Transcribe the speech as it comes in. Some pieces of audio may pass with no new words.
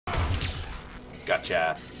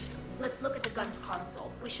Gotcha. Let's look at the gun's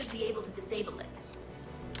console. We should be able to disable it.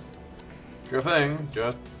 Sure thing.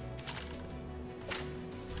 Just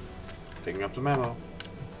picking up some ammo.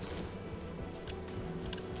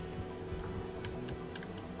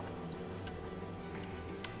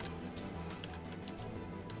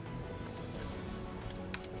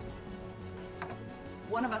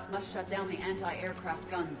 One of us must shut down the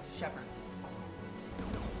anti-aircraft guns, Shepard.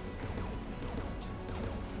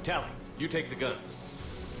 Tally, you take the guns.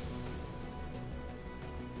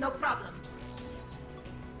 No problem.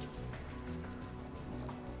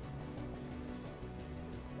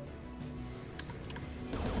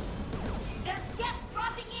 There's gas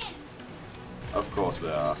dropping in! Of course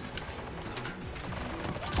there are.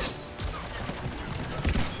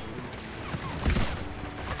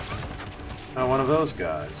 Oh, one of those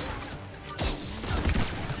guys.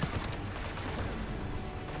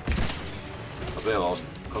 But they'll also,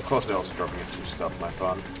 of course they're also dropping into stuff, my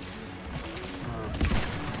fun.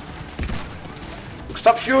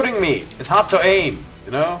 Stop shooting me! It's hard to aim,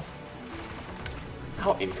 you know?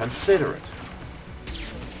 How inconsiderate.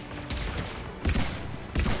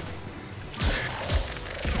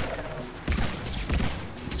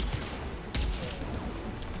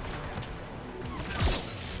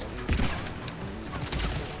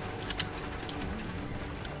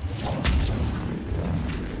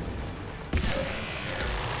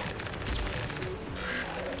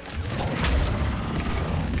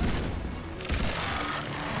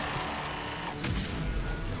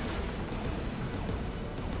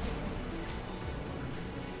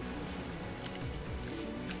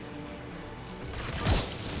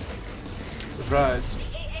 Surprise.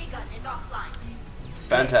 The AA gun is offline.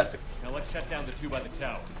 Fantastic. Now let's shut down the two by the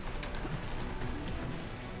tower.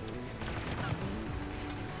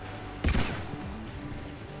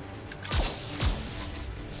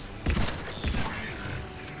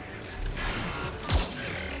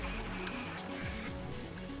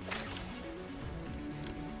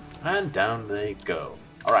 And down they go.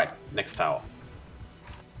 Alright, next tower.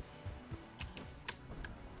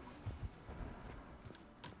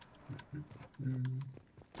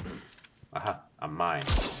 Aha, a mine.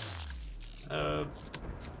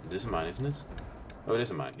 It is a mine, isn't it? Oh, it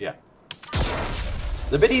is a mine, yeah.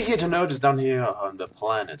 It's a bit easier to notice down here on the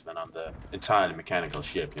planet than on the entirely mechanical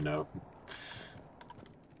ship, you know.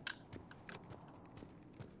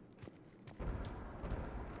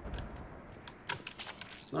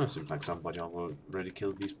 So it seems like somebody already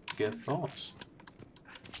killed these thoughts.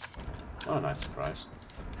 Oh, nice surprise.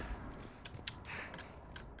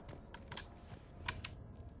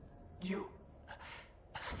 You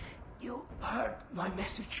heard my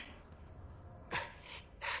message.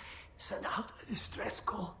 Send out a distress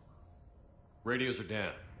call. Radios are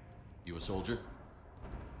down. You a soldier?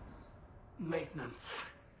 Maintenance.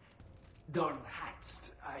 Dorn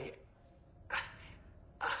Hatched. I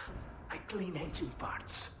clean engine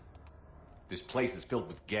parts. This place is filled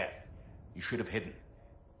with geth. You should have hidden.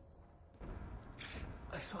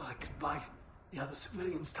 I thought I could buy the other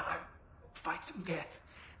civilians time. Fight some geth.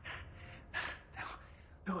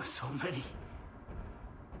 There were so many.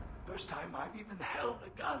 First time I've even held a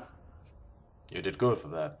gun. You did good for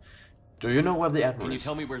that. Do you know where the Admiral Can you is?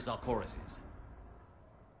 tell me where Zalcoris is?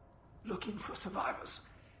 Looking for survivors.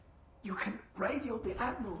 You can radio the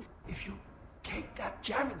Admiral if you take that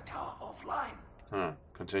jamming tower offline. Huh.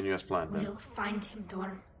 Continue as planned then. We'll find him,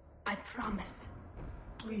 Dorn. I promise.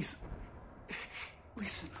 Please,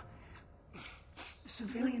 listen. The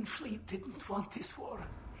civilian fleet didn't want this war.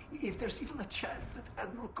 If there's even a chance that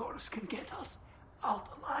Admiral Chorus can get us out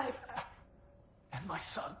alive, and my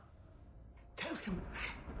son, tell him,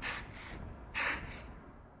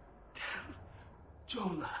 tell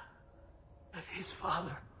Jonah that his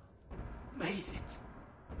father made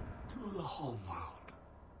it to the home world.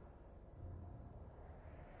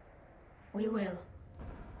 We will.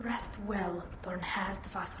 Rest well, Dorn Hazd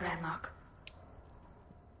vas Rannoch.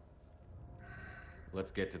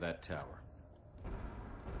 Let's get to that tower.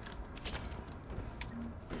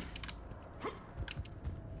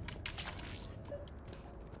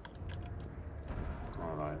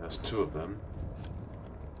 Alright, there's two of them.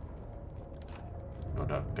 No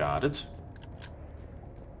doubt guarded.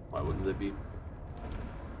 Why wouldn't they be?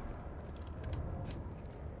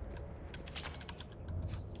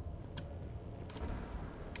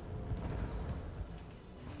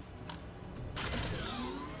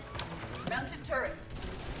 Mounted turret.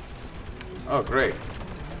 Oh, great.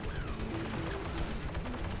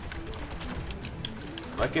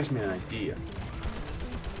 That gives me an idea.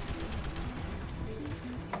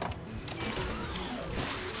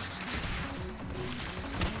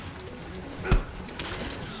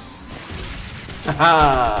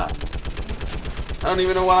 Haha! I don't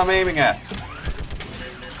even know what I'm aiming at.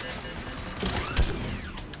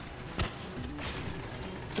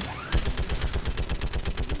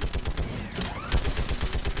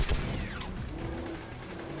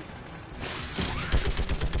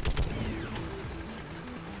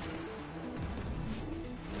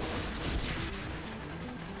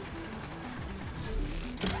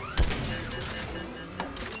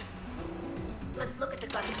 Let's look at the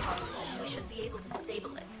gun console. We should be able to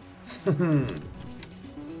disable it.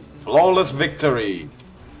 Flawless victory!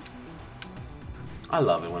 I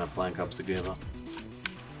love it when a plan comes together.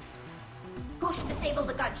 Who should disable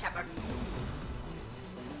the gun, Shepard?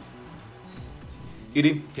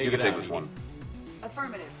 Edie, Take you can it take out, this Edie. one.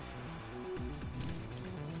 Affirmative.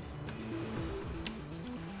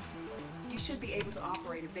 You should be able to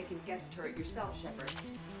operate a vacant Geth turret yourself, Shepard.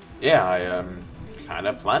 Yeah, I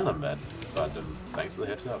kinda planned on that, but thanks for the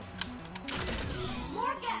heads up.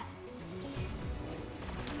 More Geth!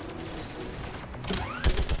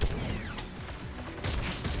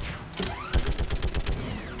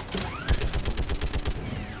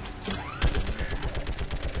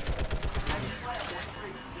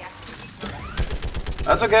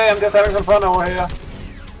 That's okay, I'm just having some fun over here.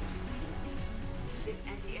 This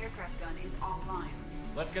anti-aircraft gun is offline.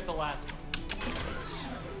 Let's get the last one.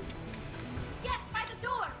 Yes, by the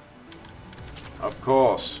door! Of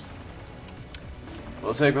course.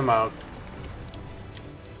 We'll take them out.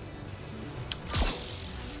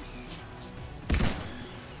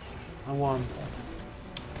 I won.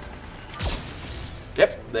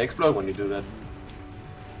 Yep, they explode when you do that.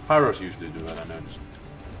 Pyros usually do that, I noticed.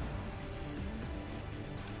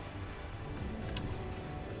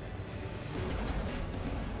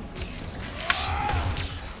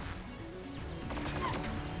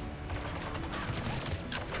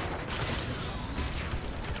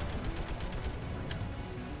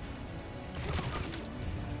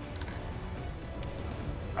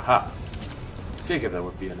 Aha. Figured there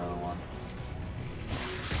would be another one.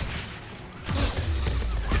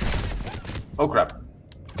 Oh crap.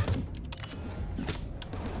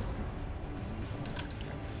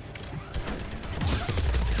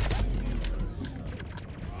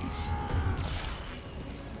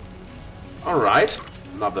 Alright.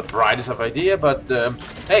 Not the brightest of idea, but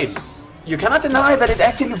hey, you cannot deny that it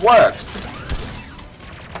actually worked.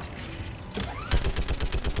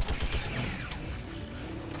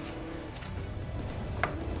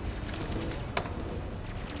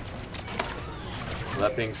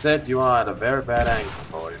 That being said, you are at a very bad angle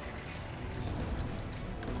for it.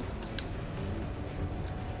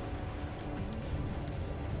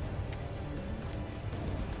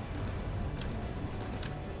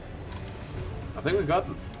 I think we got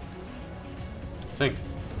them. Think.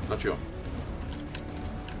 Not sure.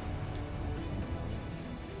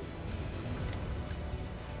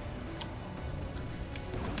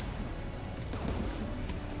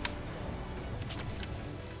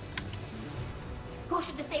 Who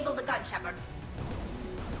should disable the gun, Shepard?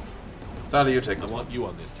 Tally, you take I this one. want you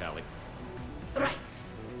on this, Tally. Right.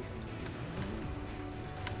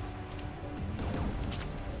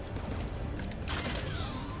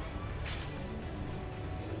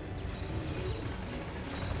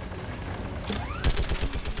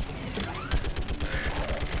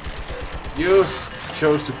 You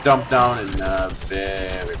chose to dump down in a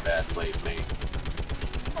very bad place, mate.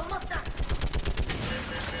 Almost done.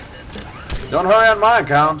 Don't hurry on my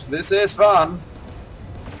account. This is fun.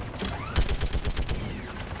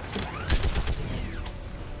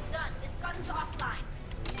 Done. This gun's offline.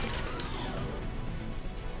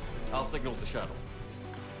 I'll signal the shuttle.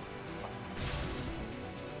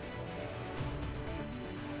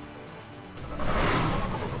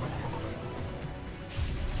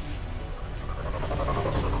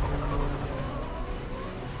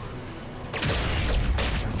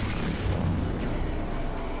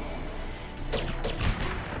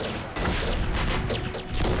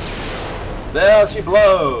 There she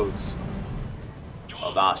blows.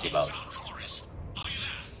 Oh, there she blows.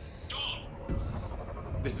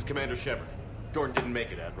 This is Commander Shepard. Jordan didn't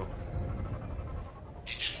make it, Admiral.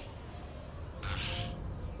 He didn't?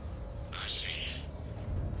 I see.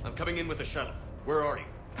 I'm coming in with the shuttle. Where are you?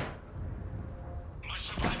 My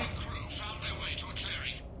surviving crew found their way to a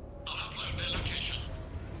clearing. I'll upload their location.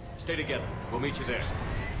 Stay together. We'll meet you there.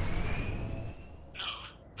 No,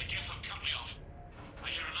 the Geth have cut me off. I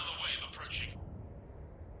hear another wave approaching.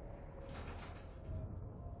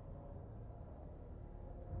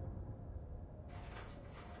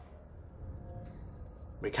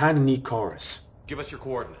 We kinda need chorus. Give us your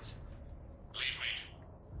coordinates. Leave me.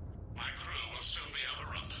 My crew will soon be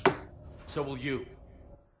overrun. So will you.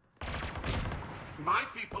 My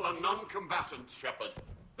people are non-combatants, Shepard.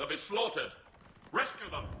 They'll be slaughtered. Rescue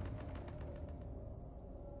them.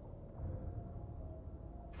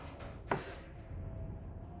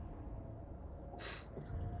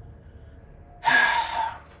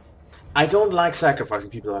 I don't like sacrificing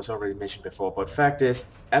people, as I already mentioned before, but fact is,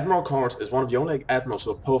 Admiral Koris is one of the only admirals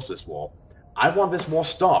who oppose this war. I want this war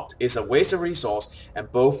stopped. It's a waste of resource,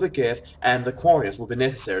 and both the Geth and the Quarians will be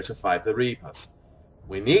necessary to fight the Reapers.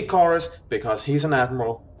 We need Koris because he's an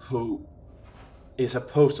admiral who is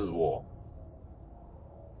opposed to the war.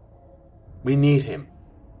 We need him.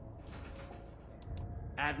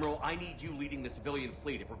 Admiral, I need you leading the civilian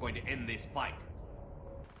fleet if we're going to end this fight.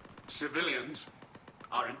 Civilians,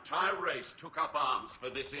 our entire race took up arms for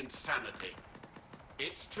this insanity.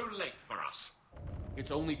 It's too late for us. It's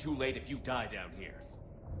only too late if you die down here.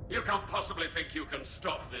 You can't possibly think you can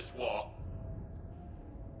stop this war.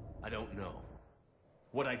 I don't know.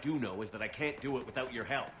 What I do know is that I can't do it without your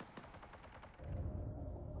help.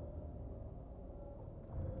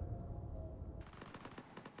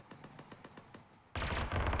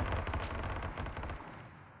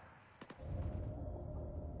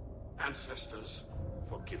 Ancestors,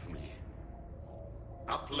 forgive me.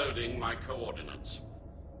 Uploading my coordinates.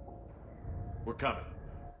 We're coming.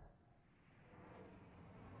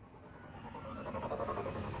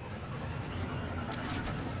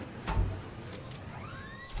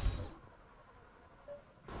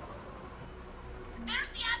 There's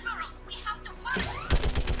the Admiral! We have to hurry!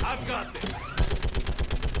 I've got this!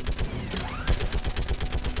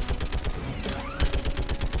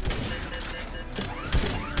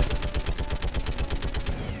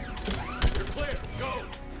 You're clear! Go!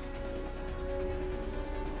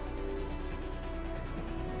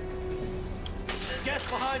 Get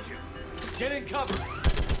behind you! Get in cover!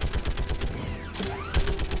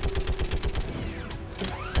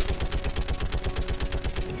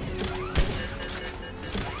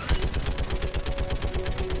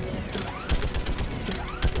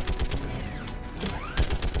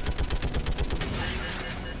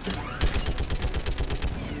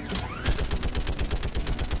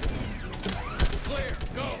 Clear!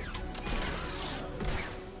 Go!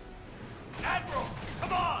 Admiral!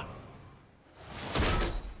 Come on!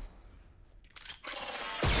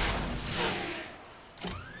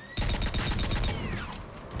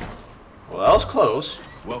 Well, that was close.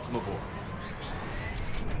 Welcome aboard.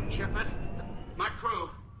 Shepard, my crew.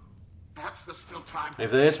 Perhaps there's still time.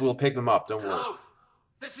 If there is, we'll pick them up, don't worry. Hello?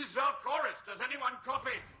 This is Zal Koris. Does anyone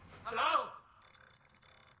copy? Hello?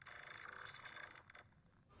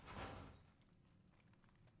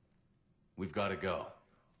 We've got to go.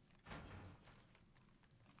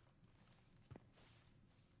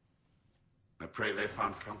 I pray they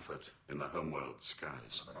found comfort in the homeworld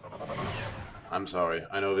skies. I'm sorry.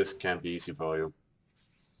 I know this can't be easy for you.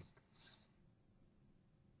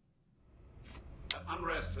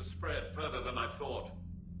 Unrest has spread further than I thought.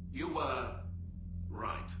 You were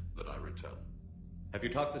right that I return. Have you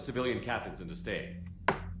talked the civilian captains into staying?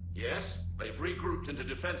 Yes, they've regrouped into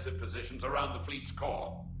defensive positions around the fleet's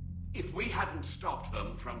core. If we hadn't stopped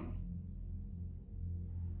them from...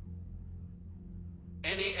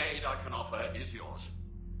 Any aid I can offer is yours.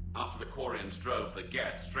 After the Quarians drove the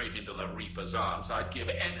Geth straight into the Reaper's arms, I'd give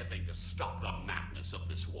anything to stop the madness of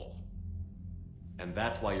this war. And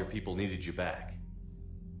that's why your people needed you back.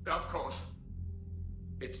 Of course.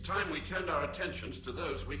 It's time we turned our attentions to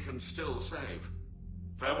those we can still save.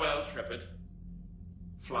 Farewell, Shepard.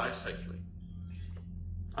 Fly safely.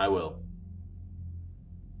 I will.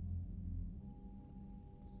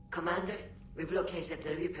 Commander, we've located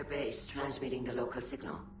the Reaper base transmitting the local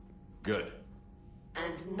signal. Good.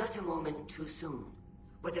 And not a moment too soon.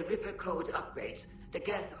 With the Reaper code upgrades, the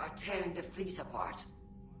Geth are tearing the fleet apart.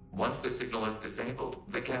 Once the signal is disabled,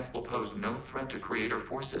 the Geth will pose no threat to Creator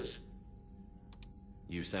forces.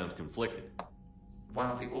 You sound conflicted.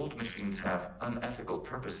 While the old machines have unethical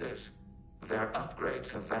purposes, their upgrades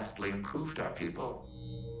have vastly improved our people.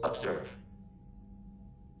 Observe.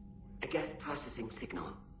 A Geth processing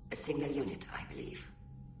signal. A single unit, I believe.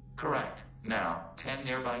 Correct. Now, 10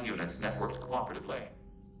 nearby units networked cooperatively.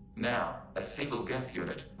 Now, a single Geth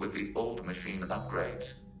unit with the old machine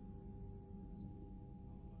upgrades.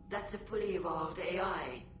 That's a fully evolved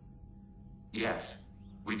AI. Yes,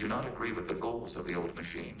 we do not agree with the goals of the old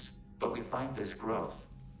machines, but we find this growth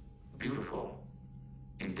beautiful,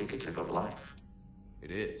 indicative of life.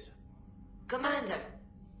 It is. Commander!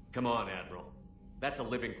 Come on, Admiral. That's a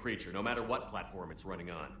living creature, no matter what platform it's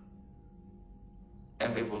running on.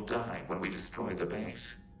 And they will die when we destroy the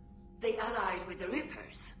base. They allied with the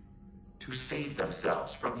Reapers. To save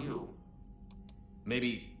themselves from you.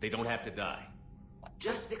 Maybe they don't have to die.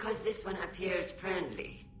 Just because this one appears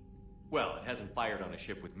friendly. Well, it hasn't fired on a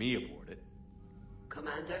ship with me aboard it.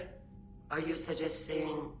 Commander, are you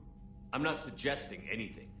suggesting... I'm not suggesting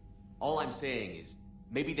anything. All I'm saying is,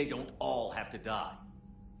 maybe they don't all have to die.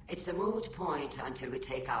 It's a moot point until we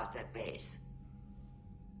take out that base.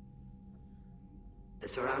 The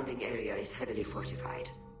surrounding area is heavily fortified,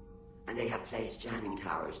 and they have placed jamming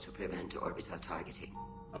towers to prevent orbital targeting.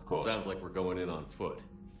 Of course. Sounds like we're going in on foot.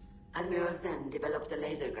 Admiral Zen developed a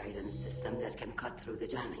laser guidance system that can cut through the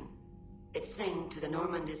jamming. It's synced to the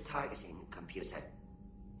Normandy's targeting computer.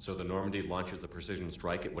 So the Normandy launches a precision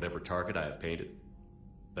strike at whatever target I have painted?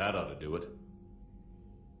 That ought to do it.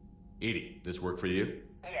 Edie, this work for you?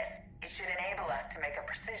 Yes, it should enable us to make a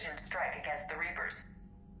precision strike against the Reapers.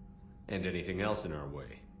 And anything else in our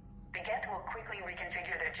way? The Geth will quickly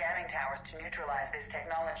reconfigure their jamming towers to neutralize this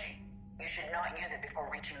technology. You should not use it before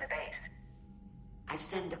reaching the base. I've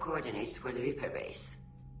sent the coordinates for the Reaper base.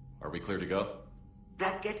 Are we clear to go?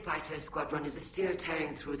 That Geth fighter squadron is still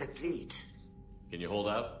tearing through the fleet. Can you hold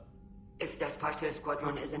out? If that fighter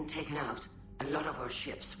squadron isn't taken out, a lot of our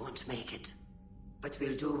ships won't make it. But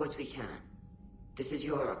we'll do what we can. This is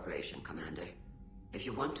your operation, Commander. If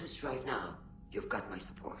you want to strike now, you've got my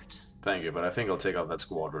support. Thank you, but I think I'll take out that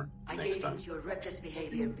squadron next time. I gave you your reckless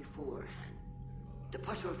behavior beforehand. The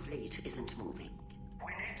patrol fleet isn't moving.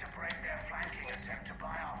 We need to break their flanking attempt to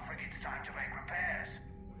buy our frigates time to make repairs.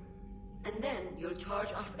 And then you'll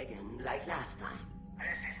charge off again, like last time.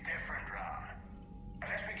 This is different, Ron.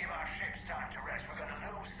 Unless we give our ships time to rest, we're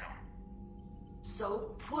gonna lose them.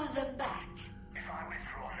 So, pull them back. If I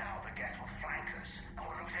withdraw now, the Geth will flank us, and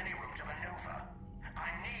we'll lose any room to maneuver. I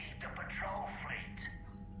need the patrol fleet.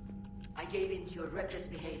 I gave in to your reckless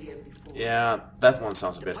behavior before. Yeah, that one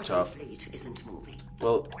sounds a bit tough. Fleet isn't moving.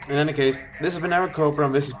 Well, in any case, this has been Eric Cobra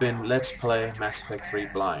and this has been Let's Play Mass Effect 3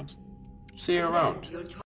 Blind. See you around.